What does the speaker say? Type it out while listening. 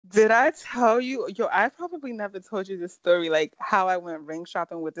Did I tell you? Yo, I probably never told you this story, like how I went ring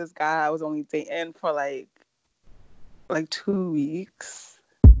shopping with this guy I was only dating for like 2 weeks.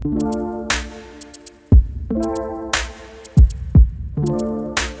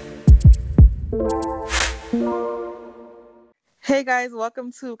 Hey guys,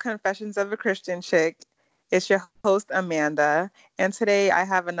 welcome to Confessions of a Christian Chick. It's your host Amanda, and today I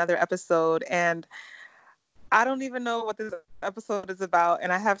have another episode, and I don't even know what this episode is about,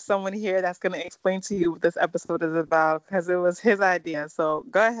 and I have someone here that's going to explain to you what this episode is about because it was his idea. So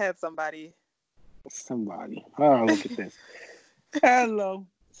go ahead, somebody. Somebody. Oh, look at this. Hello.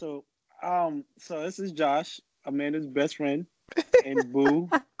 So this is Josh, Amanda's best friend, and Boo.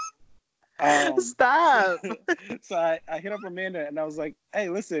 Stop. So I hit up Amanda and I was like, "Hey,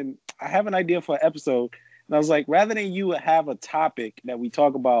 listen, I have an idea for an episode." And I was like, rather than you have a topic that we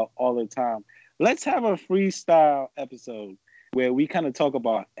talk about all the time, let's have a freestyle episode where we kind of talk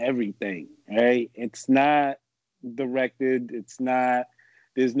about everything. Right? It's not directed.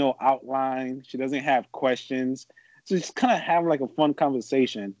 There's no outline. She doesn't have questions. So just kind of have like a fun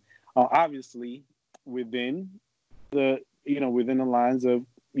conversation. Obviously, within within the lines of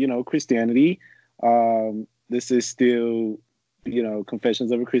Christianity. This is still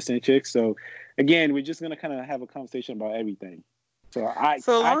Confessions of a Christian Chick. So again, we're just gonna kind of have a conversation about everything. Long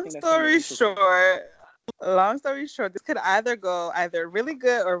story short, this could either go really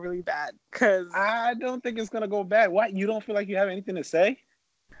good or really bad. Cause I don't think it's gonna go bad. What, you don't feel like you have anything to say?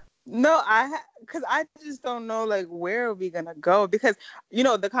 No, because I just don't know like where are we gonna go, because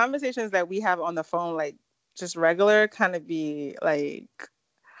the conversations that we have on the phone, like just regular, kind of be like,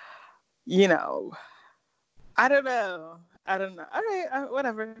 I don't know. All right,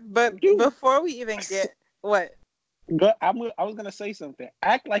 whatever. But before we even get what? But I was gonna say something.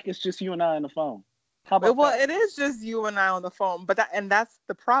 Act like it's just you and I on the phone. How about well, that? It is just you and I on the phone, but that's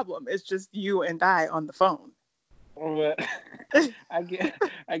the problem. It's just you and I on the phone. But I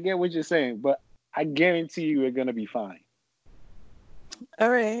get what you're saying, but I guarantee you we're gonna be fine. All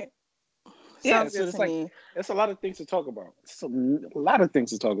right. Yeah, so it's like it's a lot of things to talk about. It's a lot of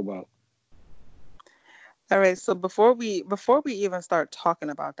things to talk about. All right. So before we even start talking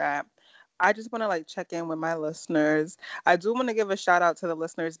about that, I just want to check in with my listeners. I do want to give a shout out to the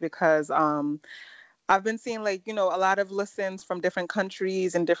listeners because I've been seeing a lot of listens from different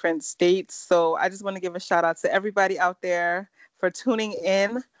countries and different states. So I just want to give a shout out to everybody out there for tuning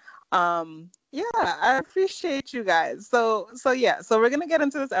in. Yeah, I appreciate you guys. So we're going to get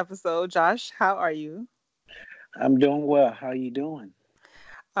into this episode. Josh, how are you? I'm doing well. How are you doing?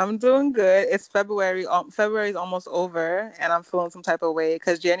 I'm doing good. It's February. February's almost over, and I'm feeling some type of way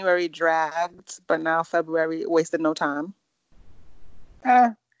because January dragged, but now February wasted no time.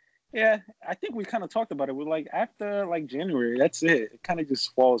 Yeah, I think we kind of talked about it. We're after January, that's it. It kind of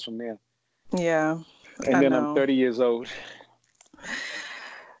just falls from there. Yeah. And then I'm 30 years old.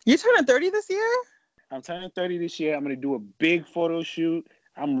 You turning 30 this year? I'm turning 30 this year. I'm going to do a big photo shoot.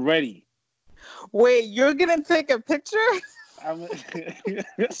 I'm ready. Wait, you're going to take a picture?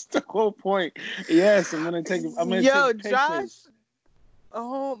 That's the whole point. Yes, I'm going to take pictures. Josh.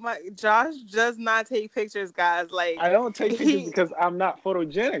 Oh my! Josh does not take pictures, guys. I don't take pictures because I'm not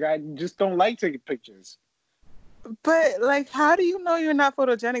photogenic. I just don't like taking pictures. But how do you know you're not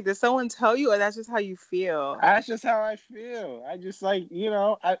photogenic? Did someone tell you, or that's just how you feel? That's just how I feel. I just I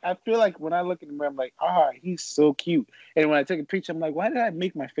feel like when I look at him, I'm like, he's so cute. And when I take a picture, I'm like, why did I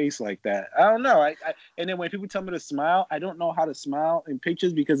make my face like that? I don't know. And then when people tell me to smile, I don't know how to smile in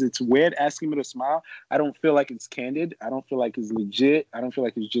pictures because it's weird asking me to smile. I don't feel like it's candid. I don't feel like it's legit. I don't feel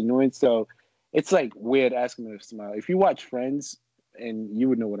like it's genuine. So it's weird asking me to smile. If you watch Friends, and you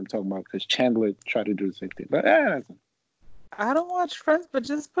would know what I'm talking about because Chandler tried to do the same thing. But I don't watch Friends, but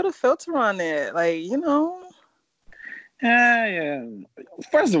just put a filter on it. Yeah.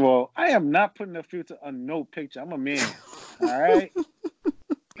 First of all, I am not putting a filter on no picture. I'm a man. All right?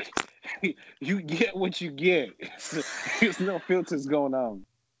 You get what you get. There's no filters going on.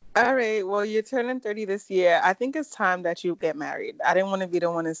 All right. Well, you're turning 30 this year. I think it's time that you get married. I didn't want to be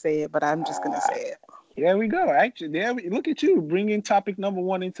the one to say it, but I'm just going to say it. There we go. Actually, look at you bringing topic number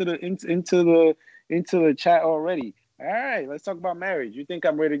one into the chat already. All right, let's talk about marriage. You think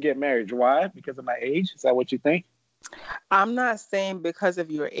I'm ready to get married? Why? Because of my age? Is that what you think? I'm not saying because of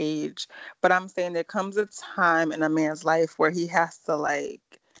your age, but I'm saying there comes a time in a man's life where he has to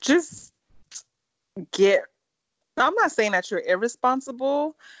just get. I'm not saying that you're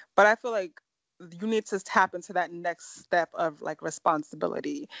irresponsible, but I feel like you need to tap into that next step of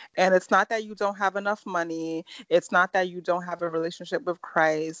responsibility. And it's not that you don't have enough money. It's not that you don't have a relationship with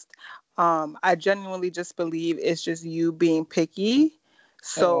Christ. I genuinely just believe it's just you being picky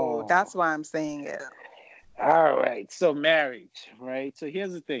So Oh, that's why I'm saying it. all right. So marriage, right? So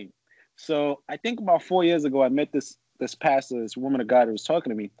here's the thing. So I think about 4 years ago, I met this pastor, this woman of God who was talking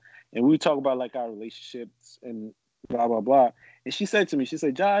to me, and we talk about like our relationships and blah blah blah. And she said to me, she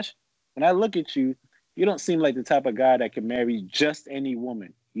said, Josh, when I look at you, you don't seem like the type of guy that can marry just any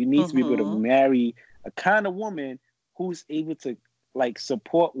woman. You need to be able to Mm-hmm. marry a kind of woman who's able to like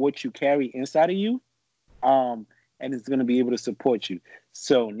support what you carry inside of you, um, and is going to be able to support you.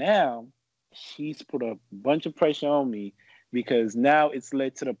 So now she's put a bunch of pressure on me because now it's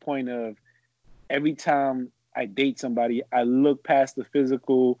led to the point of every time I date somebody, I look past the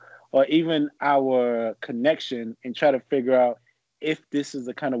physical or even our connection and try to figure out if this is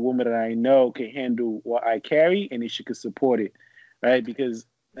the kind of woman that I know can handle what I carry and if she could support it, right? Because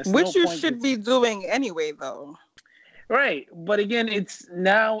that's no Which you point. should be doing anyway, though. Right, but again, it's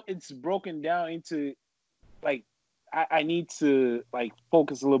broken down into like I need to like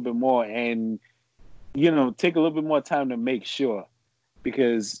focus a little bit more and take a little bit more time to make sure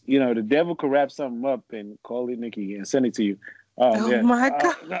because the devil could wrap something up and call it Nikki and send it to you. Oh Yeah. my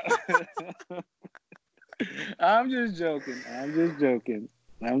God. No. I'm just joking. I'm just joking.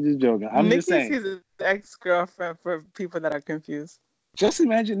 I'm just joking. I'm just Nikki's saying. his ex-girlfriend for people that are confused. Just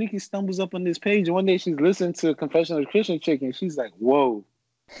imagine Nikki stumbles up on this page and one day she's listening to Confession of a Christian Chick and she's like, "Whoa,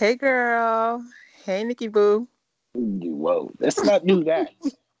 Hey, girl. Hey, Nikki Boo. whoa, let's not do that."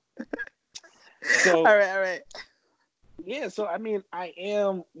 All So right, all right. yeah, so I mean, I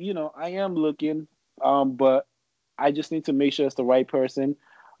am looking, but I just need to make sure it's the right person.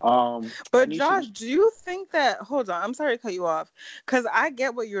 I But need to. Josh, do you think that, hold on, I'm sorry to cut you off, because I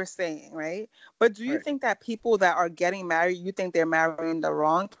get what you're saying, right? But do All you right. think that people that are getting married, you think they're marrying the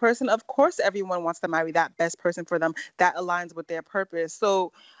wrong person? Of course, everyone wants to marry that best person for them that aligns with their purpose.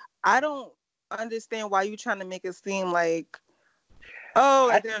 So I don't understand why you trying to make it seem like, oh,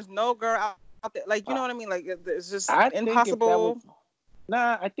 I like there's no girl out there. Like, you uh, know what I mean? Like, it's just I think if that was impossible.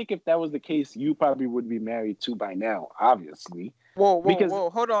 nah, I think if that was the case, you probably would be married too by now, obviously, Whoa, whoa, because whoa.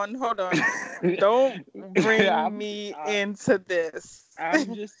 Hold on, hold on. Don't bring I'm me into this.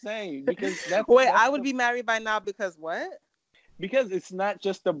 I'm just saying because Wait, that's I would the be married by now because what? because it's not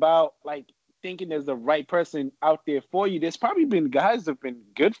just about like thinking there's the right person out there for you. There's probably been guys that have been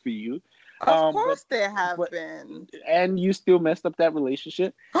good for you, Of but course there have but been. and you still messed up that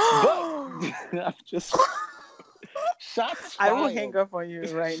relationship. But I I'm just shots will hang fired. up on you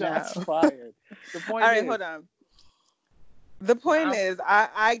right Shots now. fired. The All point right, is, hold on. The point I'm is,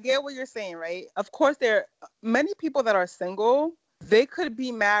 I get what you're saying, right? Of course, there are many people that are single. They could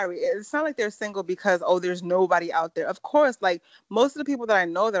be married. It's not like they're single because, oh, there's nobody out there. Of course, like most of the people that I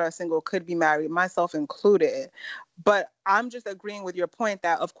know that are single could be married, myself included. But I'm just agreeing with your point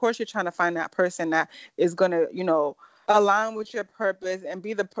that, of course, you're trying to find that person that is going to, align with your purpose and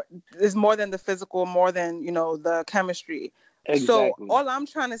is more than the physical, more than, the chemistry. So exactly all I'm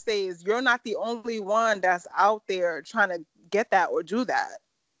trying to say is you're not the only one that's out there trying to get that or do that.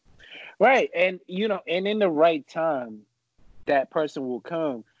 right, and and in the right time, that person will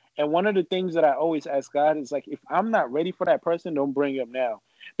come. And one of the things that I always ask God is like, if I'm not ready for that person, don't bring him now.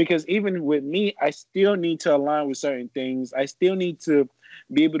 Because even with me, I still need to align with certain things. I still need to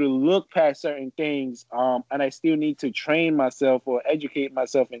be able to look past certain things. And I still need to train myself or educate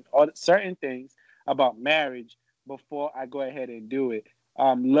myself in all certain things about marriage before I go ahead and do it.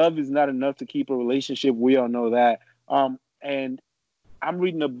 Love is not enough to keep a relationship. We all know that. And I'm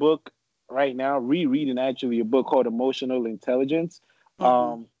reading a book right now, rereading actually a book called Emotional Intelligence. Mm-hmm.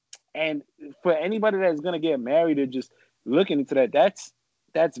 Um, and for anybody that's gonna get married or just looking into that,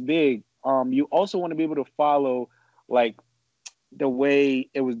 that's big. You also want to be able to follow like the way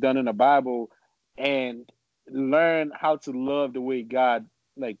it was done in the Bible and learn how to love the way God,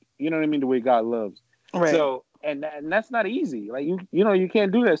 like you know what I mean, the way God loves. Right. So and that's not easy. Like you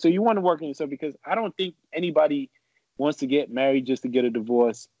can't do that. So you want to work on yourself because I don't think anybody wants to get married just to get a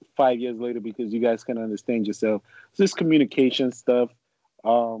divorce 5 years later because you guys can understand yourself. It's just communication stuff.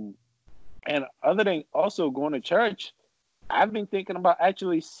 Um, and other than also going to church, I've been thinking about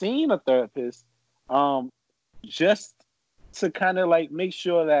actually seeing a therapist, um, just to kind of like make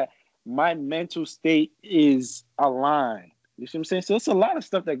sure that my mental state is aligned. You see what I'm saying? So it's a lot of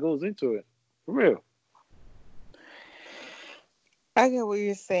stuff that goes into it, for real. I get what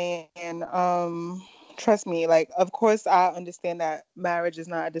you're saying. Trust me, like, of course, I understand that marriage is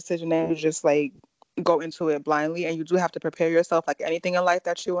not a decision that you just like go into it blindly, and you do have to prepare yourself. Like anything in life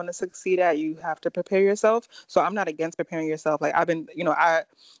that you want to succeed at, you have to prepare yourself. So I'm not against preparing yourself. Like I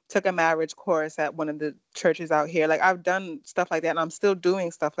took a marriage course at one of the churches out here. Like I've done stuff like that, and I'm still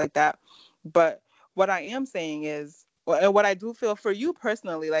doing stuff like that. But what I am saying is and what I do feel for you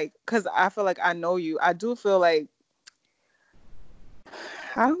personally, like, because I feel like I know you, I do feel like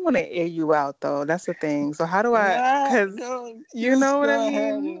I don't want to air you out though. That's the thing. So how do I? Nah, Because go, you know just what I go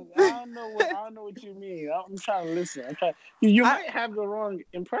ahead mean. and I don't know what you mean. I'm trying to listen. I'm trying. You I might have the wrong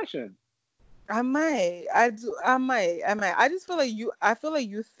impression. I might. I do. I might. I might. I just feel like you. I feel like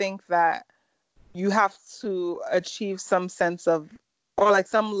you think that you have to achieve some sense of or like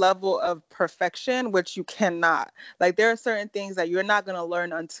some level of perfection, which you cannot. Like there are certain things that you're not going to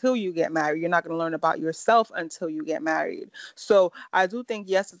learn until you get married. You're not going to learn about yourself until you get married. So I do think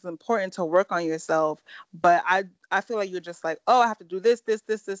yes, it's important to work on yourself, but I feel like you're just like, oh, I have to do this,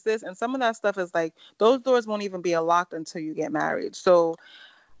 and some of that stuff is like those doors won't even be unlocked until you get married. So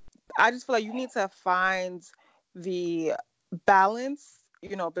I just feel like you need to find the balance,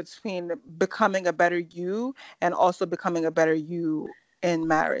 between becoming a better you and also becoming a better you in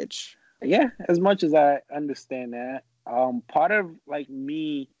marriage. Yeah, as much as I understand that, part of like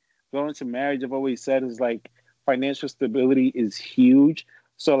me going to marriage, I've always said is like financial stability is huge.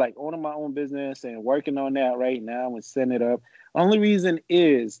 So like owning my own business and working on that right now and setting it up. Only reason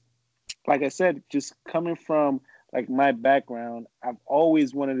is, like I said, just coming from like my background, I've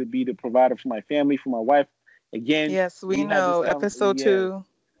always wanted to be the provider for my family, for my wife. Again, Yes, we we had this know. Episode yeah, 2.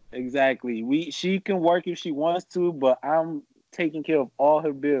 exactly. She can work if she wants to, but I'm taking care of all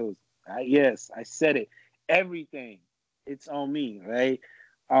her bills. Yes, I said it. Everything. It's on me, right?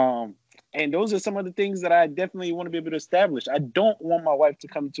 Um, and those are some of the things that I definitely want to be able to establish. I don't want my wife to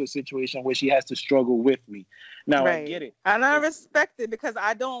come into a situation where she has to struggle with me. Now I Right. get it. And I If respect it because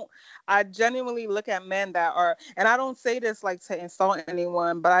I genuinely look at men that are, and I don't say this like to insult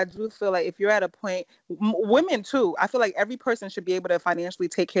anyone, but I do feel like if you're at a point, women too, I feel like every person should be able to financially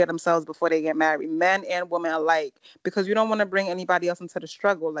take care of themselves before they get married, men and women alike, because you don't want to bring anybody else into the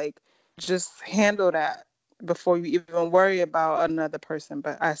struggle. Like, just handle that before you even worry about another person.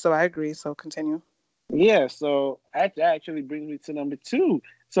 So I agree. So continue. yeah, so that actually brings me to number two.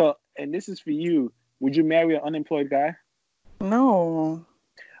 So, and this is for you. Would you marry an unemployed guy? No.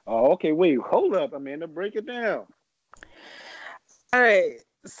 Oh, okay. Wait, hold up, Amanda. Break it down. All right.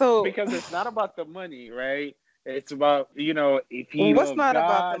 So Because it's not about the money, right? It's about, if he what's loves not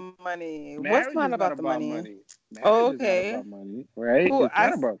about the God, money? What's marriage not is not about the about money? money. Marriage is not Okay. about money, right? Who It's I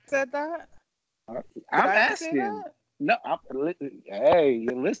not about. said that? Did I'm I say asking. that? No, hey,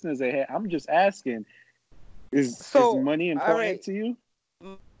 your listeners are here. I'm just asking. Is So, money all important right. to you?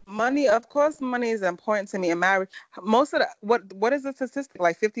 Money, of course, money is important to me in marriage. Most of the what is the statistic?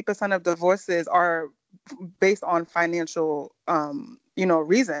 Like 50% of divorces are based on financial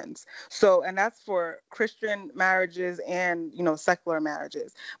reasons. So, and that's for Christian marriages and, secular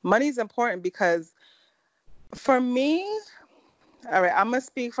marriages. Money is important because for me, all right, I'm gonna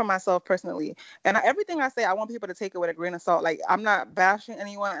speak for myself personally, and everything I say, I want people to take it with a grain of salt. Like, I'm not bashing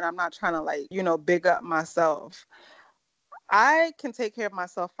anyone, and I'm not trying to like, big up myself. I can take care of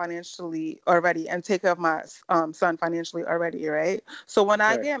myself financially already and take care of my son financially already, right? So when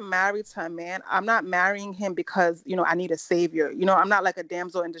I Right. get married to a man, I'm not marrying him because, I need a savior. I'm not like a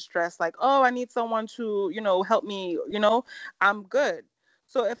damsel in distress, like, oh, I need someone to, help me, I'm good.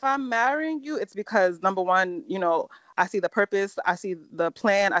 So if I'm marrying you, it's because number one, I see the purpose, I see the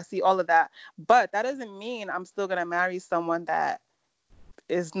plan, I see all of that. But that doesn't mean I'm still going to marry someone that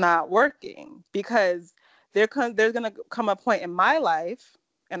is not working because there's going to come a point in my life,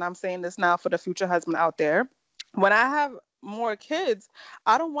 and I'm saying this now for the future husband out there, when I have more kids,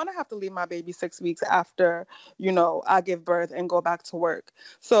 I don't want to have to leave my baby 6 weeks after, I give birth and go back to work.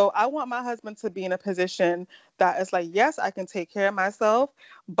 So I want my husband to be in a position that is like, yes, I can take care of myself,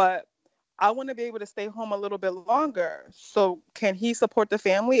 but I want to be able to stay home a little bit longer. So can he support the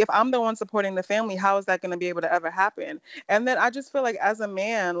family? If I'm the one supporting the family, how is that going to be able to ever happen? And then I just feel like as a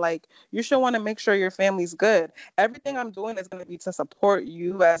man, like you should want to make sure your family's good. Everything I'm doing is going to be to support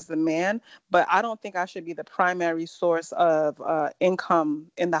you as the man, but I don't think I should be the primary source of income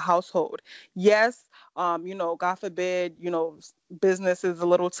in the household. Yes, God forbid, business is a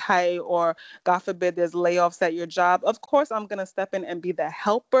little tight, or God forbid there's layoffs at your job. Of course, I'm going to step in and be the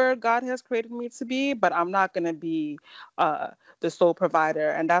helper God has created me to be, but I'm not going to be the sole provider.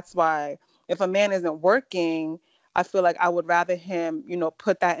 And that's why if a man isn't working, I feel like I would rather him,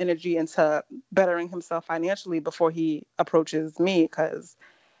 put that energy into bettering himself financially before he approaches me. Because,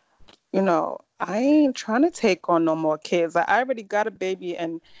 I ain't trying to take on no more kids. Like, I already got a baby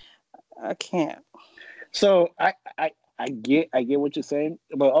and I can't. So I get what you're saying,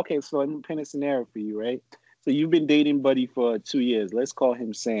 but okay. So let me paint a scenario for you, right? So you've been dating Buddy for 2 years. Let's call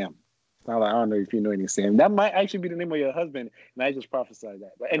him Sam. I don't know if you know any Sam. That might actually be the name of your husband, and I just prophesied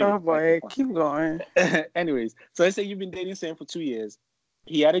that. But anyway, Oh boy, keep going. anyways, so let's say you've been dating Sam for 2 years.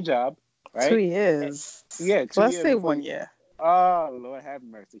 He had a job, Two right? years. Yeah, two Let's years say before 1 year. Oh, Lord have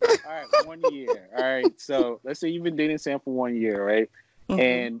mercy. All right, 1 year. All right, so let's say you've been dating Sam for 1 year, right? Mm-hmm.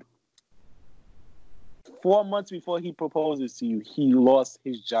 And 4 months before he proposes to you, he lost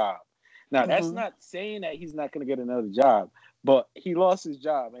his job. Now, that's not saying that he's not going to get another job, but he lost his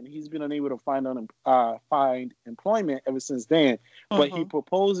job and he's been unable to find employment ever since then. But he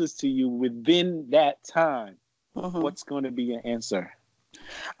proposes to you within that time. What's going to be your answer?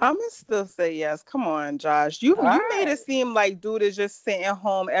 I'm gonna still say yes. Come on, Josh. You made it seem like dude is just sitting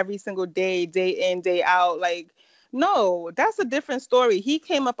home every single day, day in, day out. Like, no, that's a different story. He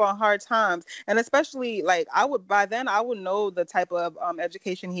came up on hard times, and especially like I would know the type of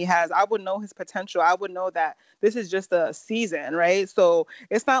education he has. I would know his potential. I would know that this is just a season, right? So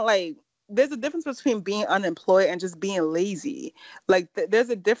it's not like there's a difference between being unemployed and just being lazy. Like there's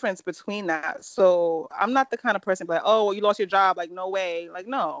a difference between that. So I'm not the kind of person like, oh, well, you lost your job. Like, no way. Like,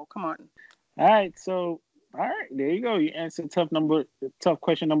 no, come on. All right. So, all right, there you go. You answered tough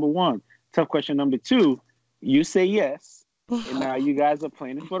question number one. Tough question number two, you say yes. And now you guys are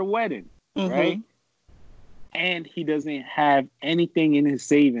planning for the wedding, right? And he doesn't have anything in his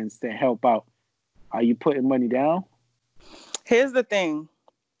savings to help out. Are you putting money down? Here's the thing.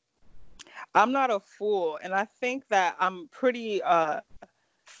 I'm not a fool, and I think that I'm pretty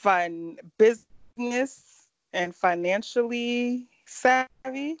business and financially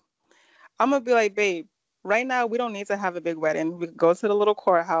savvy. I'm gonna be like, babe, right now we don't need to have a big wedding. We could go to the little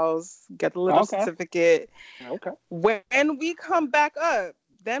courthouse, get the little certificate. Okay. When we come back up,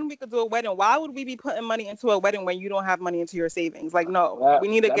 then we could do a wedding. Why would we be putting money into a wedding when you don't have money into your savings? Like, no, we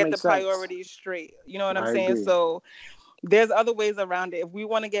need to get the priorities straight. You know what I'm saying? Agree. So there's other ways around it. If we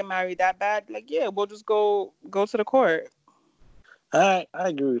want to get married that bad, like, yeah, we'll just go to the court. All right, I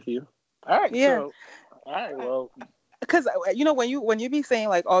agree with you. All right, yeah. So, all right, well, because when you be saying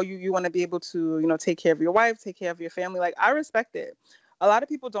like, oh, you want to be able to take care of your wife, take care of your family, like I respect it. A lot of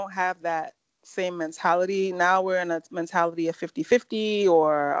people don't have that same mentality. Now we're in a mentality of 50-50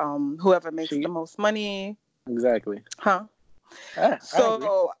 or whoever makes the most money. Exactly. Huh?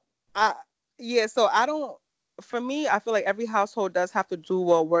 So I don't. For me, I feel like every household does have to do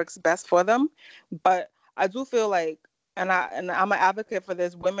what works best for them, but I do feel like, and I'm an advocate for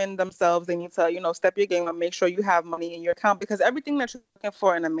this. Women themselves, they need to, step your game and make sure you have money in your account, because everything that you're looking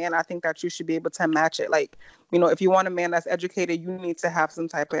for in a man, I think that you should be able to match it. Like, if you want a man that's educated, you need to have some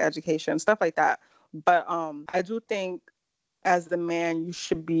type of education, stuff like that. But I do think as the man, you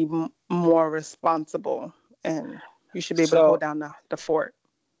should be more responsible and you should be able to hold down the fort.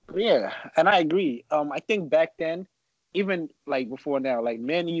 Yeah, and I agree. I think back then, even like before now, like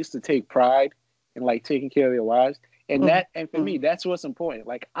men used to take pride in like taking care of their wives, and for me, that's what's important.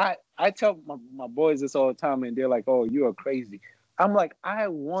 Like I tell my boys this all the time, and they're like, "Oh, you are crazy." I'm like, I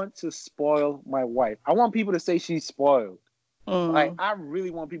want to spoil my wife. I want people to say she's spoiled. Like I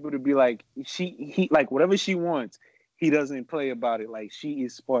really want people to be like, he like whatever she wants, he doesn't play about it. Like she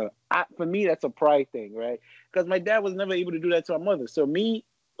is spoiled. For me, that's a pride thing, right? Because my dad was never able to do that to our mother. So me.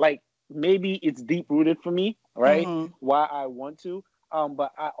 Like maybe it's deep rooted for me, right? Why I want to,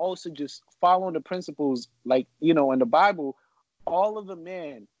 but I also just follow the principles, like in the Bible, all of the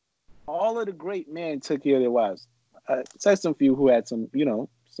great men took care of their wives. Except some few who had some,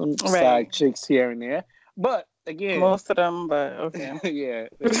 some side chicks here and there, but again, most of them, but okay, yeah,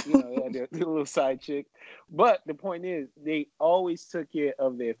 they had their little side chick. But the point is, they always took care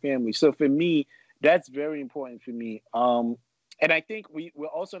of their family. So for me, that's very important for me. And I think we're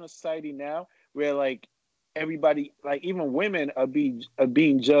also in a society now where like everybody, like even women are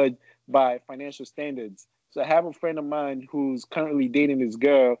being judged by financial standards. So I have a friend of mine who's currently dating this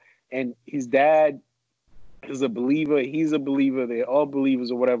girl, and his dad is a believer. He's a believer. They're all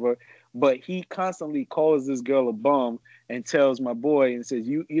believers or whatever. But he constantly calls this girl a bum and tells my boy and says,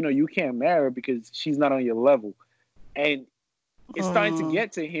 you can't marry her because she's not on your level. And it's starting to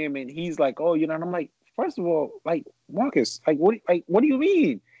get to him, and he's like, oh, and I'm like, first of all, like Marcus, what do you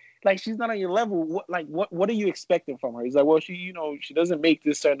mean? Like she's not on your level. What are you expecting from her? He's like, well, she doesn't make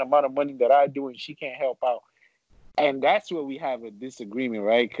this certain amount of money that I do, and she can't help out. And that's where we have a disagreement,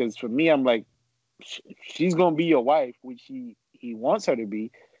 right? Because for me, I'm like, she's gonna be your wife, which he wants her to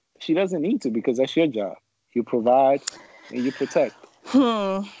be. She doesn't need to, because that's your job. You provide and you protect.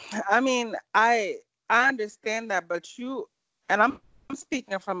 I mean, I understand that, but and I'm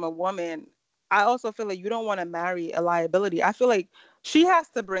speaking from a woman. I also feel like you don't want to marry a liability. I feel like She has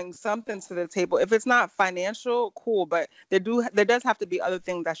to bring something to the table. If it's not financial, cool, but there does have to be other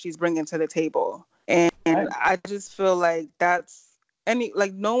things that she's bringing to the table. And I just feel like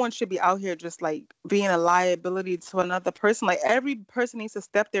no one should be out here just like being a liability to another person. Like every person needs to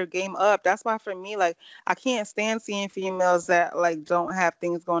step their game up. That's why for me, like I can't stand seeing females that like don't have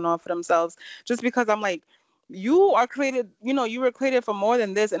things going on for themselves, just because I'm like, you are created, you were created for more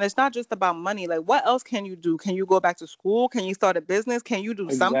than this. And it's not just about money. Like what else can you do? Can you go back to school? Can you start a business? Can you do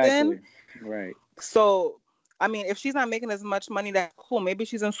something? Right. So I mean, if she's not making as much money, that's cool. Maybe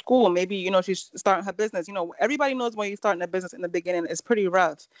she's in school. Maybe, she's starting her business. Everybody knows when you're starting a business in the beginning, it's pretty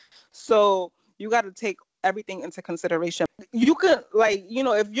rough. So you got to take everything into consideration. You could, like,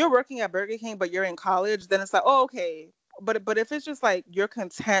 if you're working at Burger King, but you're in college, then it's like, oh, okay. But if it's just like you're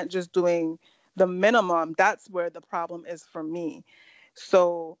content just doing the minimum, that's where the problem is for me.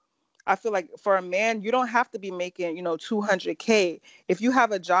 So I feel like for a man, you don't have to be making, $200K. If you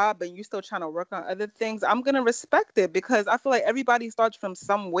have a job and you're still trying to work on other things, I'm going to respect it, because I feel like everybody starts from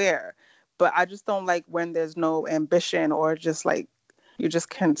somewhere. But I just don't like when there's no ambition, or just like you're just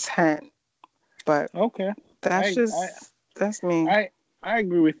content. But okay, that's me. I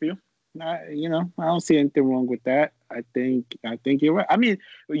agree with you. I don't see anything wrong with that. I think you're right. I mean,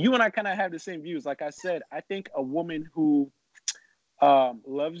 you and I kind of have the same views. Like I said, I think a woman who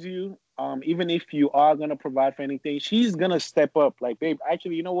loves you, even if you are gonna provide for anything, she's gonna step up. Like, babe,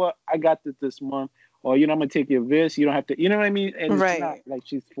 actually, you know what? I got this month, or I'm gonna take your this. You don't have to. You know what I mean? And right. It's not like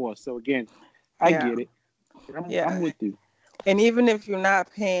she's forced. So again, I get it. I'm with you. And even if you're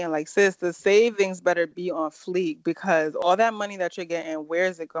not paying, like, sis, the savings better be on fleek, because all that money that you're getting, where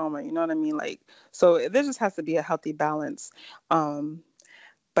is it going? You know what I mean? Like, so there just has to be a healthy balance.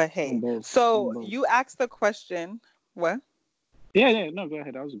 But hey, you asked the question. What? Yeah, no, go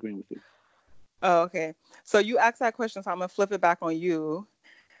ahead. I was agreeing with you. Oh, okay. So you asked that question, so I'm gonna flip it back on you.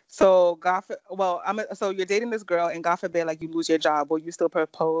 So so you're dating this girl, and God forbid, like, you lose your job, will you still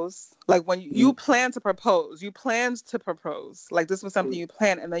propose? Like, when you plan to propose, like this was something you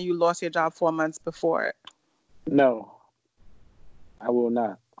planned, and then you lost your job 4 months before. No, I will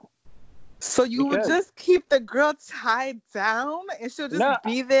not. So you would just keep the girl tied down, and she'll just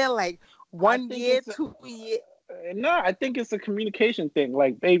be there like 1 year, 2 years. No, I think it's a communication thing.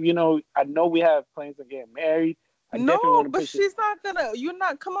 Like, babe, I know we have plans to get married. No, but she's not gonna. You're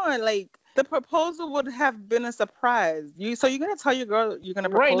not. Come on, like, the proposal would have been a surprise. So you're gonna tell your girl you're gonna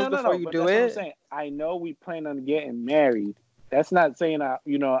propose before you do it? What I'm saying. I know we plan on getting married. That's not saying I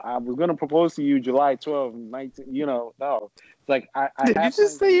was gonna propose to you July 12th, 19. No, it's like I. Did you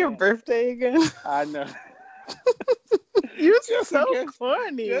just say your birthday again? I know. You're just so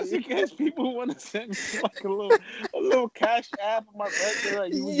corny. Just in case people want to send me like a little cash app on my birthday.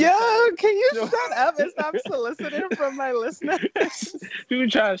 Like, can you shut up and stop soliciting from my listeners? People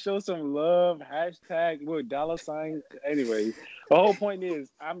trying to show some love, hashtag with $. Anyway, the whole point is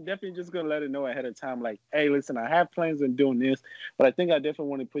I'm definitely just gonna let her know ahead of time. Like, hey, listen, I have plans on doing this, but I think I definitely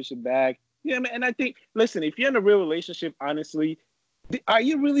want to push it back. Yeah, man. And I think, listen, if you're in a real relationship, honestly, are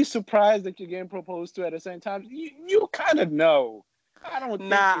you really surprised that you're getting proposed to at the same time? You kind of know. I don't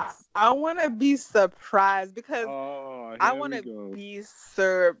think I want to be surprised, because I want to be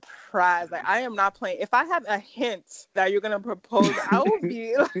surprised. Like, I am not playing. If I have a hint that you're going to propose, I will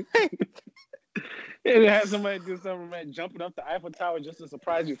be like... It has somebody do something, man, jumping up the Eiffel Tower just to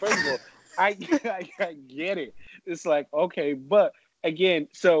surprise you. First of all, I get it. It's like, okay, but again,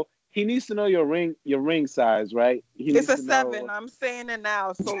 so... He needs to know your ring size, right? It's a 7. I'm saying it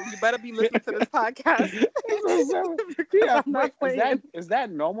now, so you better be listening to this podcast. Is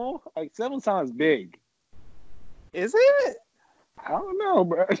that normal? Like, 7 sounds big. Is it? I don't know,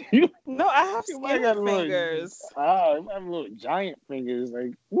 bro. No, I have skinny fingers. I have little giant fingers.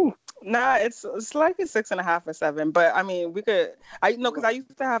 Like, woo. Nah, it's like a 6.5 or 7. But I mean, we could. Because I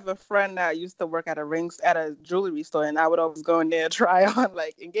used to have a friend that used to work at a jewelry store, and I would always go in there and try on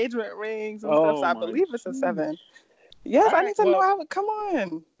like engagement rings and stuff. So I believe it's a 7. Yes, I need to know how. Come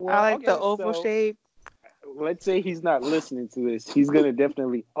on, I like the oval shape. Let's say he's not listening to this. He's gonna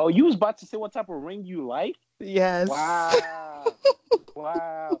definitely. Oh, you was about to say what type of ring you like? Yes. Wow.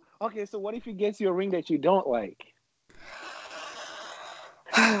 Wow. Okay, so what if he gets you a ring that you don't like?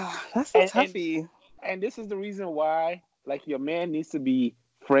 That's a toughie. And this is the reason why, like, your man needs to be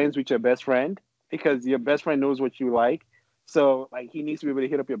friends with your best friend, because your best friend knows what you like. So, like, he needs to be able to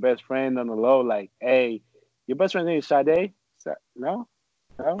hit up your best friend on the low, like, hey, your best friend's name is Sade? No?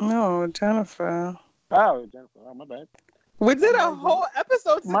 No, Jennifer. Oh, Jennifer. Oh, my bad. We did a I'm like, whole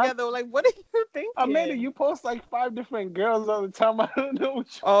episode my together. Like, what are you Amanda, thinking? you post like 5 different girls all the time. I don't know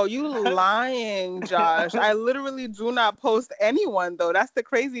which Oh, you lying, Josh. I literally do not post anyone, though. That's the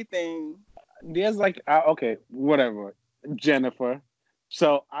crazy thing. there's like okay, whatever. Jennifer.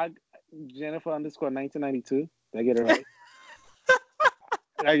 So I Jennifer underscore 1992. Did I get it right?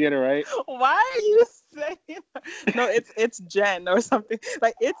 Did I get it right? Why are you saying that? No, it's Jen or something.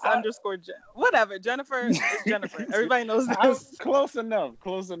 Like, it's underscore Jen. Whatever. Jennifer is Jennifer. Everybody knows this. Close enough.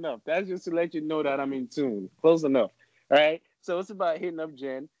 Close enough. That's just to let you know that I'm in tune. Close enough. All right. So it's about hitting up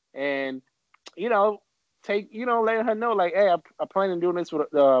Jen and, letting her know, like, hey, I plan on doing this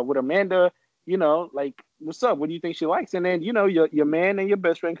with Amanda. Like, what's up? What do you think she likes? And then, your man and your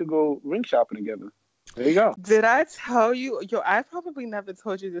best friend could go ring shopping together. There you go. Did I tell you? Yo, I probably never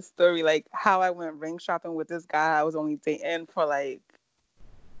told you this story, like how I went ring shopping with this guy I was only dating for like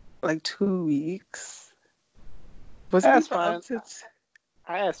 2 weeks. That's fine.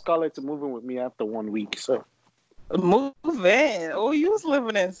 I asked Scarlett to move in with me after 1 week, so. Move in. Oh, you was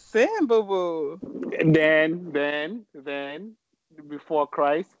living in sin, boo boo. And then, before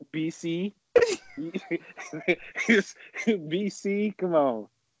Christ, BC. BC, come on.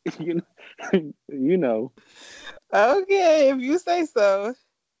 You know. Okay, if you say so.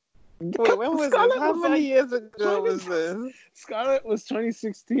 Wait, when was this? How many years ago was this? Scarlett was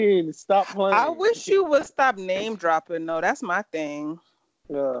 2016. Stop playing. I wish you would stop name dropping. No, that's my thing.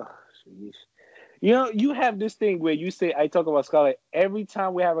 You have this thing where you say I talk about Scarlett every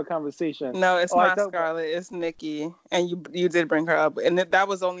time we have a conversation. No, it's not Scarlett. It's Nikki, and you did bring her up, and that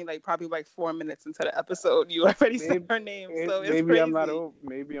was only probably 4 minutes into the episode. You already said her name, so it's crazy. Maybe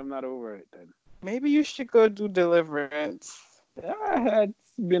I'm not over it then. Maybe you should go do Deliverance. It's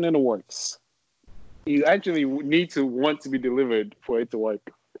been in the works. You actually need to want to be delivered for it to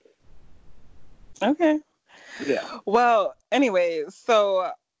work. Okay. Yeah. Well, anyway,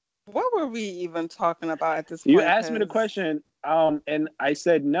 so what were we even talking about at this point? You asked me the question, and I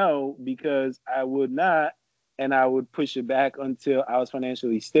said no because I would not, and I would push it back until I was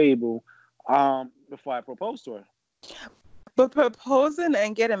financially stable, before I proposed to her. But proposing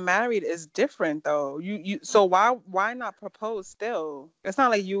and getting married is different, though. So why not propose still? It's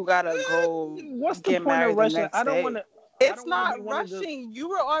not like you gotta go. What's the point of rushing? I don't want to. It's not rushing. You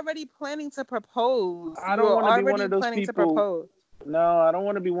were already planning to propose. I don't want to be one of those people. No, I don't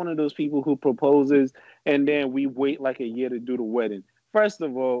want to be one of those people who proposes and then we wait like a year to do the wedding. First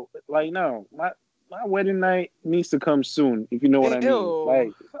of all, no, my wedding night needs to come soon, if you know what I mean. All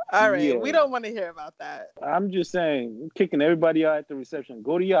right, yeah. We don't want to hear about that. I'm just saying, I'm kicking everybody out at the reception.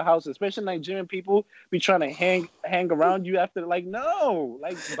 Go to your house, especially Nigerian people be trying to hang around you after, no,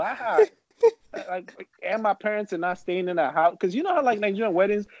 bye. And my parents are not staying in the house because you know how Nigerian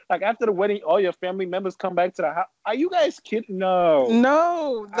weddings, after the wedding, all your family members come back to the house. Are you guys kidding?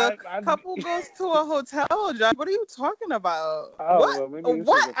 No, the couple goes to a hotel. John, what are you talking about?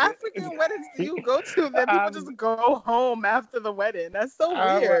 What African weddings do you go to that people just go home after the wedding? That's so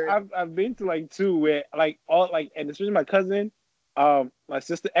weird. I've been to 2 where and especially my cousin, my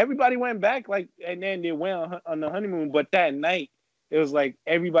sister, everybody went back and then they went on the honeymoon, but that night. It was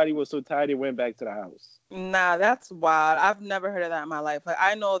everybody was so tired they went back to the house. Nah, that's wild. I've never heard of that in my life.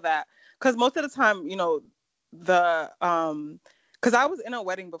 I know that because most of the time, because I was in a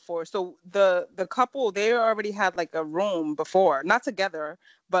wedding before, so the couple, they already had a room before, not together,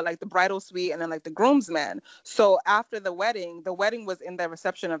 but the bridal suite and then the groomsmen. So after the wedding was in the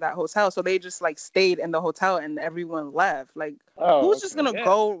reception of that hotel, so they just stayed in the hotel and everyone left. Who's just gonna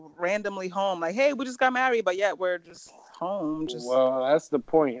go randomly home? Hey, we just got married, but yet we're just home. Well, that's the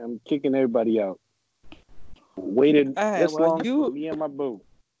point. I'm kicking everybody out. Waited this long for me and my boo.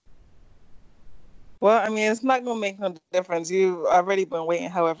 Well, I mean, it's not gonna make no difference. You've already been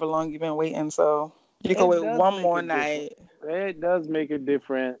waiting however long you've been waiting, so you can wait one more night. It does make a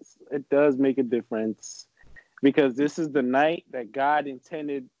difference. It does make a difference because this is the night that God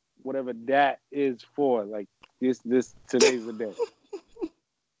intended whatever that is for. Today's the day.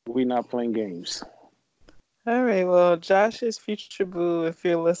 We're not playing games. All right. Well, Josh's future boo, if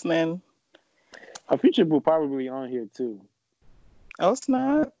you're listening. Our future boo probably on here too. Oh, it's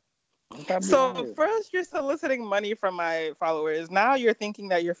not. So first you're soliciting money from my followers. Now you're thinking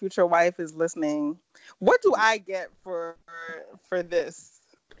that your future wife is listening. What do I get for this?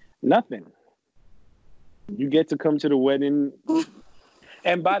 Nothing. You get to come to the wedding.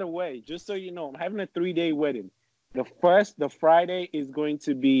 And by the way, just so you know, I'm having a 3-day wedding. The Friday is going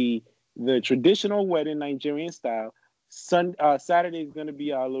to be the traditional wedding, Nigerian style. Saturday is going to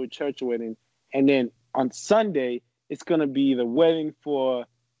be our little church wedding. And then on Sunday, it's going to be the wedding for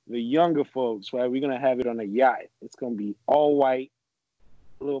the younger folks, right? We're gonna have it on a yacht. It's gonna be all white,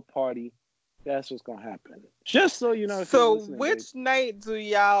 little party. That's what's gonna happen. Just so you know, if you're So listening, babe. which night do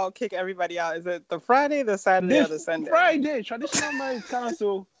y'all kick everybody out? Is it the Friday, the Saturday, or This the Sunday? Friday, traditional marriage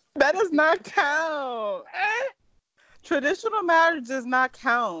council. That does not count. Traditional marriage does not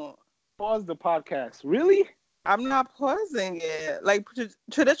count. Pause the podcast. Really? I'm not pausing it. Like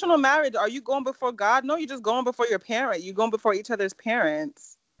traditional marriage, are you going before God? No, you're just going before your parent. You're going before each other's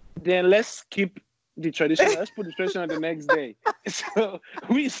parents. Then let's keep the tradition. Let's put the tradition on the next day. So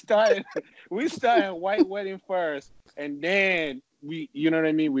we start white wedding first, and then you know what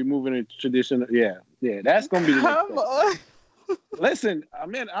I mean. We move into traditional. Yeah. That's gonna be the next Come on. Listen, I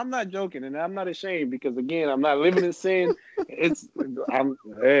mean, I'm not joking, and I'm not ashamed because again, I'm not living in sin.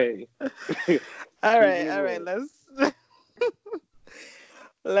 Hey. All right.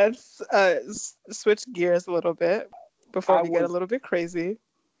 Let's switch gears a little bit before we get a little bit crazy.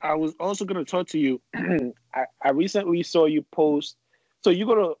 I was also going to talk to you. I recently saw you post. So you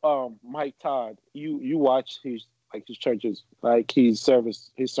go to Mike Todd. You watch his churches, like his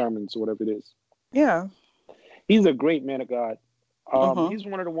service, his sermons, whatever it is. Yeah. He's a great man of God. He's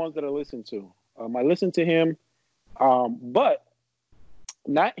one of the ones that I listen to. I listen to him, but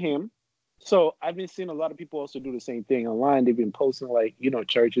not him. So I've been seeing a lot of people also do the same thing online. They've been posting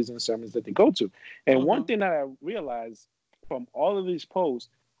churches and sermons that they go to. And one thing that I realized from all of these posts,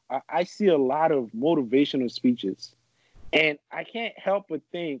 I see a lot of motivational speeches. And I can't help but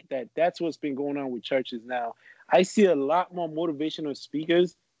think that that's what's been going on with churches now. I see a lot more motivational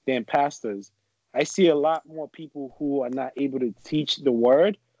speakers than pastors. I see a lot more people who are not able to teach the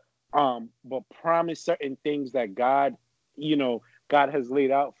word, but promise certain things that God has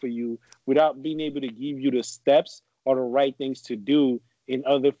laid out for you without being able to give you the steps or the right things to do in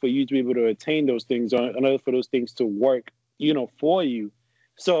order for you to be able to attain those things or in order for those things to work, for you.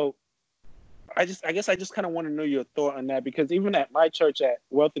 So I guess I just kind of want to know your thought on that, because even at my church at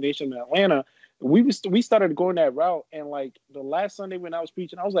Wealthy Nation in Atlanta, we started going that route. And like the last Sunday when I was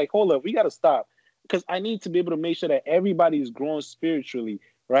preaching, I was like, hold up, we got to stop, because I need to be able to make sure that everybody is growing spiritually,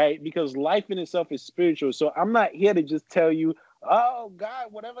 right? Because life in itself is spiritual. So I'm not here to just tell you, oh,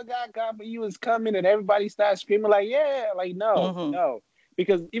 God, whatever God got for you is coming, and everybody starts screaming like, yeah, like, no.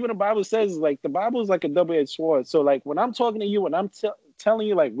 Because even the Bible says, like, the Bible is like a double-edged sword. So, like, when I'm talking to you and I'm telling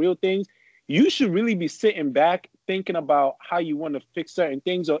you, like, real things, you should really be sitting back thinking about how you want to fix certain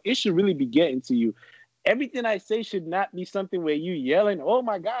things, or it should really be getting to you. Everything I say should not be something where you yelling, oh,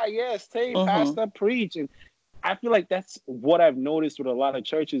 my God, yes, hey, pastor, preach. And I feel like that's what I've noticed with a lot of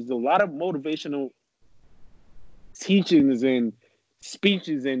churches. A lot of motivational teachings and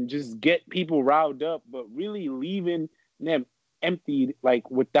speeches and just get people riled up, but really leaving them emptied, like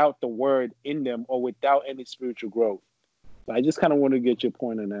without the word in them or without any spiritual growth. So I just kind of want to get your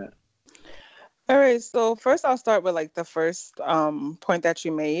point on that. All right. So first I'll start with like the first point that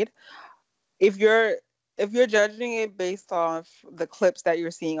you made. If you're judging it based off the clips that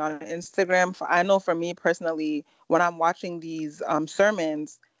you're seeing on Instagram, I know for me personally, when I'm watching these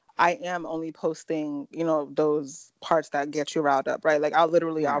sermons, I am only posting, those parts that get you riled up, right? Like I'll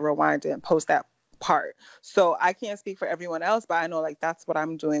rewind it and post that part. So I can't speak for everyone else, but I know like that's what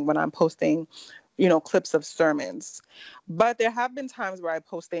I'm doing when I'm posting, clips of sermons. But there have been times where I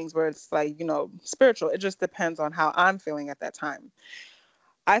post things where it's like, spiritual. It just depends on how I'm feeling at that time.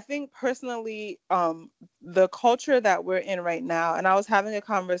 I think personally, the culture that we're in right now, and I was having a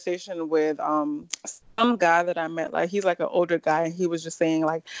conversation with some guy that I met, like he's like an older guy, and he was just saying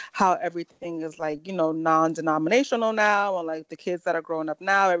like how everything is like, non-denominational now, and like the kids that are growing up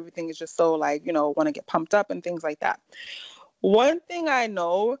now, everything is just so like, want to get pumped up and things like that. One thing I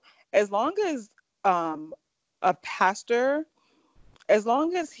know, as long as a pastor, as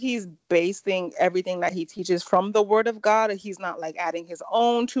long as he's basing everything that he teaches from the word of God, and he's not like adding his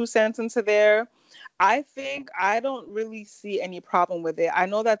own 2 cents into there, I think I don't really see any problem with it. I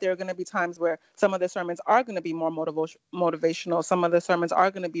know that there are going to be times where some of the sermons are going to be more motivational. Some of the sermons are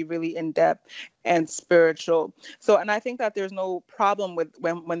going to be really in-depth and spiritual. So, and I think that there's no problem with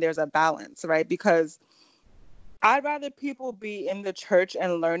when there's a balance, right? Because I'd rather people be in the church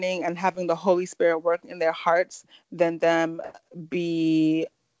and learning and having the Holy Spirit work in their hearts than them be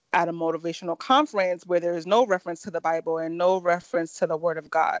at a motivational conference where there is no reference to the Bible and no reference to the Word of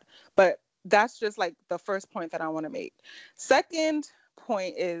God. But that's just like the first point that I want to make. Second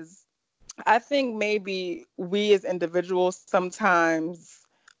point is, I think maybe we as individuals sometimes,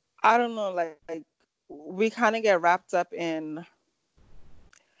 I don't know, like we kind of get wrapped up in,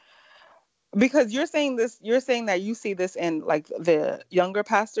 because you're saying that you see this in like the younger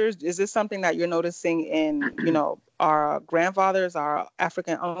pastors. Is this something that you're noticing in, our grandfathers, our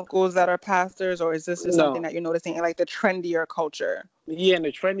African uncles that are pastors, or is this just something No, that you're noticing in like the trendier culture? yeah, in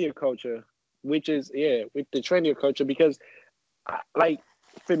the trendier culture, which is yeah, with the trendier culture, because like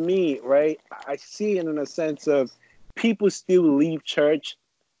for me, right, I see it in a sense of people still leave church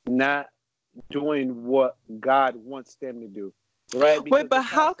not doing what God wants them to do, right? Wait, Because the but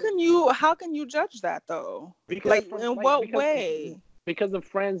pastor, how can you judge that though? because Like from in like what way? because of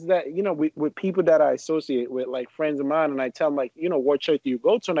friends that with people that I associate with, like friends of mine, and I tell them like, what church do you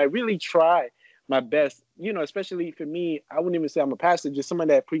go to, and I really try my best, especially for me. I wouldn't even say I'm a pastor, just someone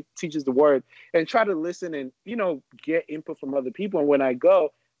that teaches the word, and try to listen and get input from other people. And when I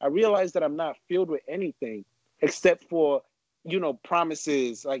go, I realize that I'm not filled with anything except for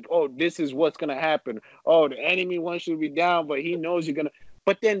promises like, oh, this is what's gonna happen. Oh, the enemy wants you to be down, but he knows you're gonna.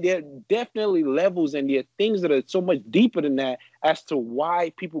 But then there are definitely levels and there are things that are so much deeper than that as to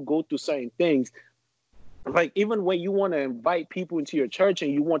why people go through certain things. Like even when you want to invite people into your church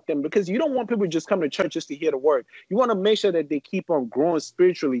and you want them, because you don't want people to just come to church just to hear the word. You want to make sure that they keep on growing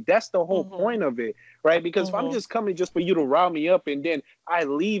spiritually. That's the whole Mhm. point of it, right? Because if I'm Mhm. just coming just for you to rile me up and then I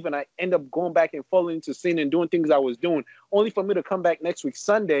leave and I end up going back and falling into sin and doing things I was doing, only for me to come back next week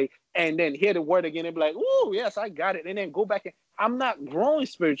Sunday and then hear the word again and be like, "Oh yes, I got it," and then go back and I'm not growing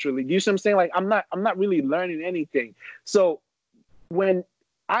spiritually. Do you see what I'm saying? Like I'm not really learning anything. So when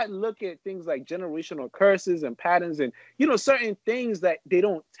I look at things like generational curses and patterns and certain things that they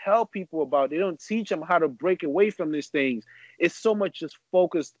don't tell people about, they don't teach them how to break away from these things. It's so much just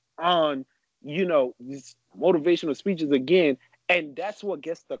focused on these motivational speeches again, and that's what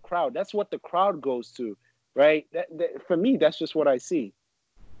gets the crowd. That's what the crowd goes to, right? That for me, that's just what I see.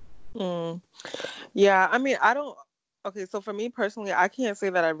 Mm. Yeah, I mean, I don't. Okay, so for me personally, I can't say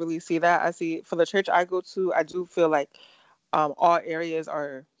that I really see that. I see for the church I go to, I do feel like all areas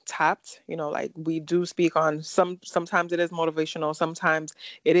are tapped. Like we do speak on sometimes it is motivational, sometimes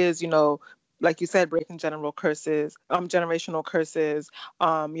it is, like you said, breaking generational curses,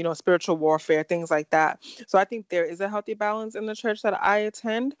 spiritual warfare, things like that. So I think there is a healthy balance in the church that I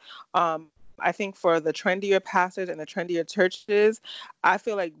attend. I think for the trendier pastors and the trendier churches, I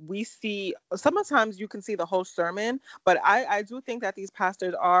feel like we see sometimes you can see the whole sermon, but I do think that these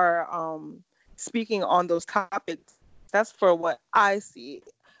pastors are speaking on those topics. That's for what I see.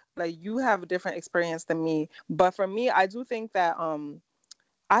 Like you have a different experience than me, but for me, I do think that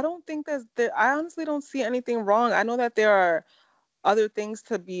I don't think that I honestly don't see anything wrong. I know that there are other things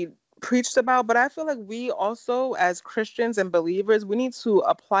to be preached about, but I feel like we also, as Christians and believers, we need to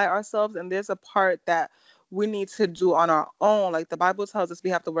apply ourselves, and there's a part that we need to do on our own. Like the Bible tells us we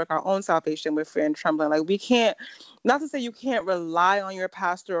have to work our own salvation with fear and trembling. Like we can't, not to say you can't rely on your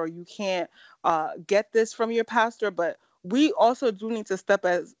pastor or you can't get this from your pastor, but we also do need to step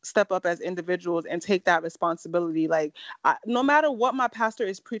up as individuals and take that responsibility. Like no matter what my pastor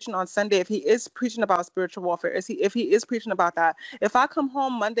is preaching on Sunday, if he is preaching about spiritual warfare, if he is preaching about that, if I come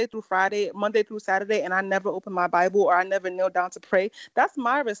home Monday through Saturday, and I never open my Bible or I never kneel down to pray, that's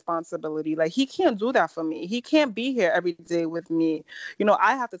my responsibility. Like he can't do that for me. He can't be here every day with me.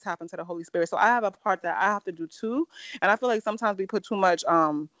 I have to tap into the Holy Spirit. So I have a part that I have to do too. And I feel like sometimes we put too much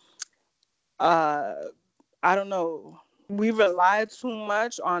uh I don't know, we rely too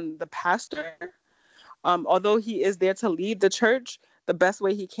much on the pastor. Although he is there to lead the church the best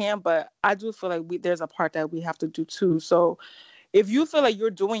way he can, but I do feel like there's a part that we have to do too. So if you feel like you're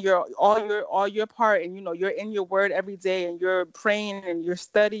doing your part, and you're in your word every day and you're praying and you're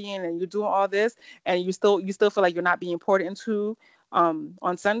studying and you're doing all this, and you still feel like you're not being poured into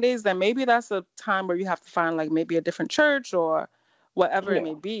on Sundays, then maybe that's a time where you have to find like maybe a different church or whatever it Yeah,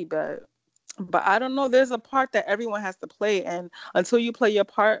 may be. But I don't know, there's a part that everyone has to play, and until you play your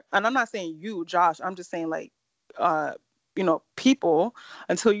part, and I'm not saying you, Josh, I'm just saying like uh people,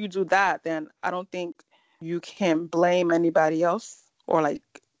 until you do that, then I don't think you can blame anybody else, or like,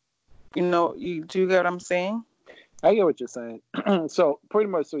 you do you get what I'm saying? I get what you're saying. So pretty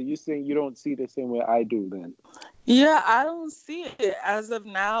much, so you're saying you don't see the same way I do, then? Yeah, I don't see it as of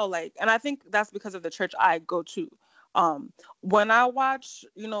now. Like, and I think that's because of the church I go to. When I watch,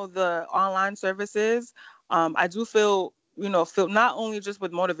 the online services, I do feel not only just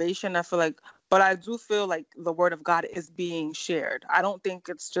with motivation, I feel like, but I do feel like the word of God is being shared. I don't think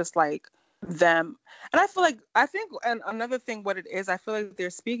it's just like them. And I think, and another thing, what it is, I feel like they're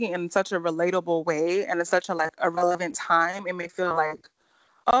speaking in such a relatable way and in such a like a relevant time. It may feel like,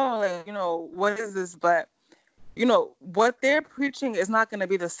 oh, like, what is this? But what they're preaching is not going to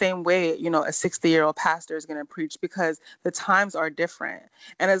be the same way, a 60-year-old pastor is going to preach, because the times are different.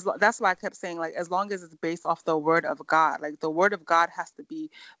 And that's why I kept saying, like, as long as it's based off the word of God, like the word of God has to be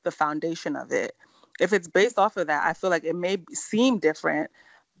the foundation of it. if it's based off of that, I feel like it may seem different,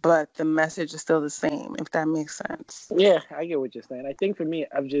 but the message is still the same, if that makes sense. Yeah, I get what you're saying. I think for me,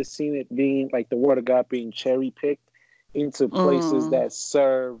 I've just seen it being like the word of God being cherry picked into places that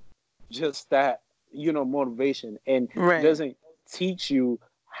serve just that, motivation, and Right. doesn't teach you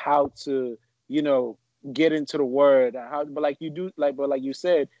how to, get into the word. But like you do, but like you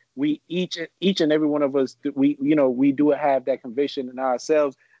said, we each and every one of us, we do have that conviction in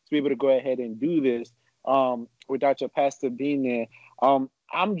ourselves to be able to go ahead and do this. Without your pastor being there,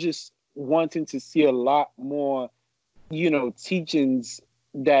 I'm just wanting to see a lot more, teachings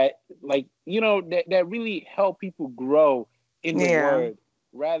that that really help people grow in the word,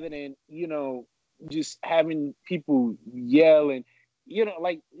 rather than, just having people yell and,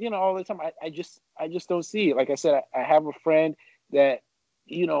 all the time. I just don't see it. Like I said, I have a friend that,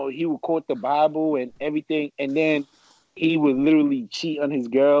 he would quote the Bible and everything, and then he would literally cheat on his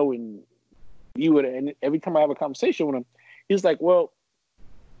girl, and and every time I have a conversation with him, he's like, well,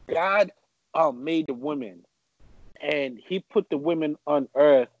 God made the women, and he put the women on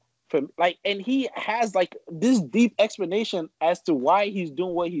earth for, and he has this deep explanation as to why he's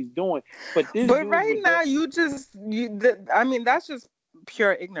doing what he's doing. But right now, I mean, that's just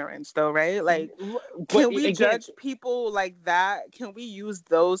pure ignorance, though, right? Like, can we judge people like that? Can we use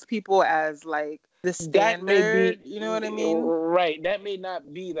those people as the standard? You know what I mean? Right. That may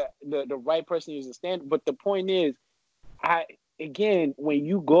not be the right person to use the standard, but the point is, when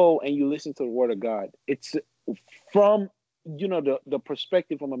you go and you listen to the word of God, it's from the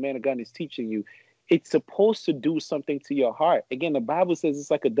perspective from a man of God is teaching you. It's supposed to do something to your heart. Again, the Bible says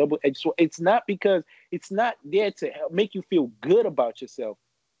it's like a double-edged sword. It's not there to make you feel good about yourself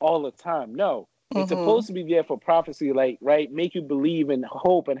all the time. No, it's supposed to be there for prophecy, make you believe and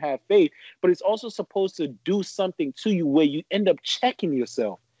hope and have faith. But it's also supposed to do something to you where you end up checking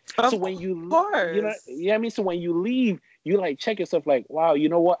yourself. So when you, so when you leave, you check yourself, wow, you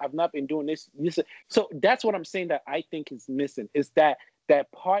know what? I've not been doing this. So that's what I'm saying that I think is missing, is that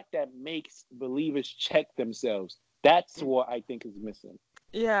part that makes believers check themselves. That's what I think is missing.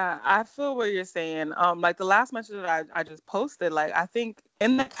 Yeah, I feel what you're saying. The last message that I just posted, I think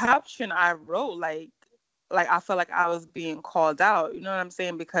in the caption I wrote, I felt like I was being called out. You know what I'm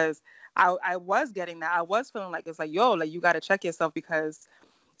saying? Because I was getting that. I was feeling like, it's yo, you got to check yourself, because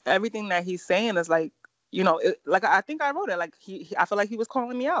everything that he's saying is I think I wrote it, I feel like he was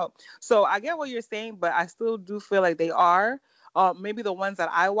calling me out. So I get what you're saying, but I still do feel like they are. Maybe the ones that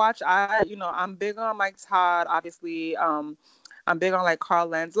I watch, I'm big on Mike Todd, obviously. I'm big on Carl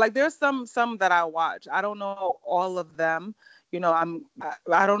Lenz. There's some that I watch. I don't know all of them. I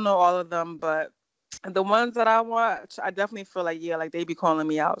don't know all of them, but the ones that I watch, I definitely feel they be calling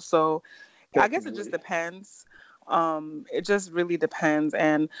me out. So definitely. I guess it just depends. It just really depends.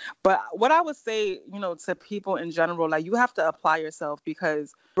 But what I would say, to people in general, you have to apply yourself,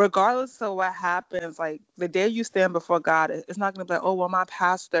 because regardless of what happens, the day you stand before God, it's not going to be oh, well, my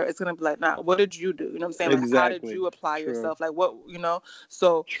pastor. It's going to be nah, what did you do? You know what I'm saying? Exactly. How did you apply yourself? What,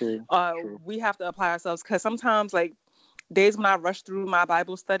 So True. We have to apply ourselves, because sometimes days when I rush through my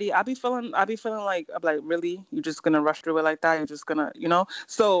Bible study, I be feeling really, you're just going to rush through it like that? You're just going to,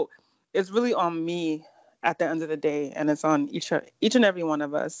 So it's really on me at the end of the day, and it's on each and every one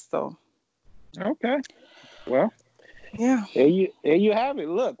of us. So okay, well, yeah, there you have it.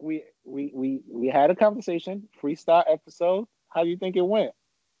 Look, we had a conversation, freestyle episode. How do you think it went?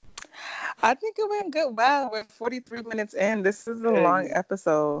 I think it went good. Wow, we're 43 minutes in. This is a long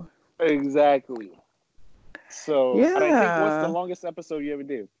episode. Exactly. So yeah. I think, what's the longest episode you ever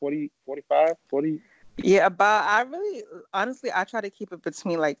did? 40, 45, 40? Yeah, honestly, I try to keep it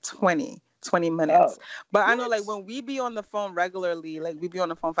between 20 minutes. But I know when we be on the phone regularly, we be on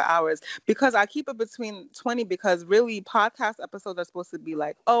the phone for hours, because I keep it between 20, because really podcast episodes are supposed to be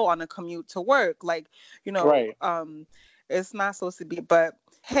on a commute to work, right. It's not supposed to be, but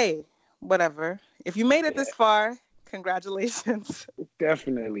hey, whatever. If you made it this far, congratulations.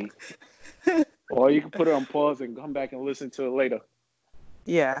 Definitely. Or you can put it on pause and come back and listen to it later.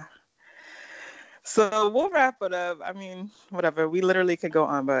 Yeah. So we'll wrap it up. I mean, whatever. We literally could go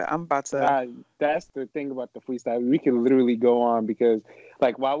on, but I'm about to. That's the thing about the freestyle. We can literally go on, because,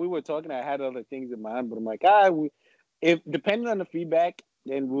 while we were talking, I had other things in mind. But I'm like, if depending on the feedback,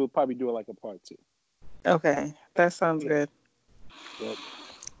 then we'll probably do it a part 2. Okay, that sounds good. Yep.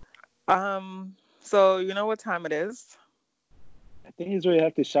 So you know what time it is? I think he's really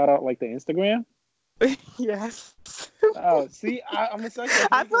have to shout out the Instagram. Yes. Oh, see, I'm a sucker.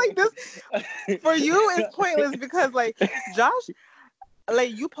 I feel like this for you is pointless, because Josh,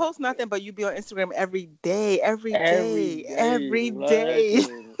 you post nothing, but you be on Instagram every day.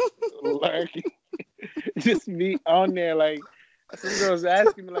 Lurking. just me on there like. Some girls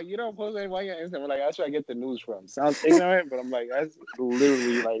asking me like, you don't post anything on your Instagram. I'm like, that's where I get the news from. Sounds ignorant, but I'm like, that's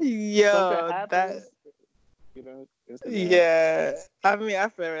literally like something happens. Instagram. Yeah. I mean, I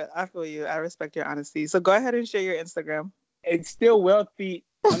feel it. I feel you. I respect your honesty. So go ahead and share your Instagram. It's still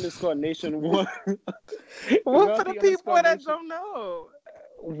wealthy_nation1. What for the people that don't know?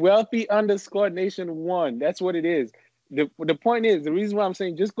 Wealthy_nation1. That's what it is. The point is, the reason why I'm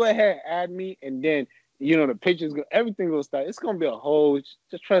saying just go ahead and add me, and then the pictures, everything will start. It's gonna be a whole.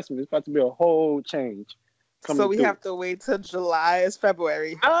 Just trust me, it's about to be a whole change. So we have to wait till July. It's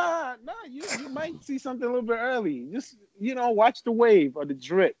February. No, you might see something a little bit early. Just watch the wave or the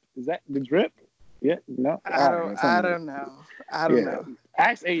drip. Is that the drip? Yeah, no. I don't know. I don't know.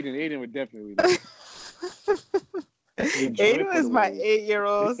 Ask Aiden. Aiden would definitely know. Aiden is my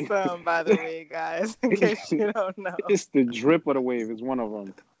 8-year-old son, by the way, guys. In case you don't know, it's the drip of the wave. It's one of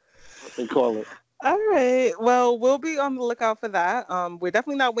them. What they call it. All right. Well, we'll be on the lookout for that. We're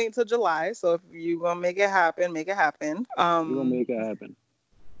definitely not waiting till July. So if you want to make it happen, make it happen. We're going to make it happen.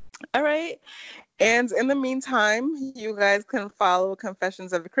 All right. And in the meantime, you guys can follow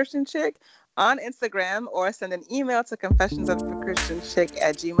Confessions of a Christian Chick on Instagram or send an email to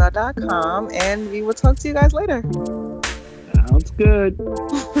confessionsofachristianchick@gmail.com. And we will talk to you guys later. Sounds good.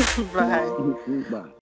 Bye. Bye.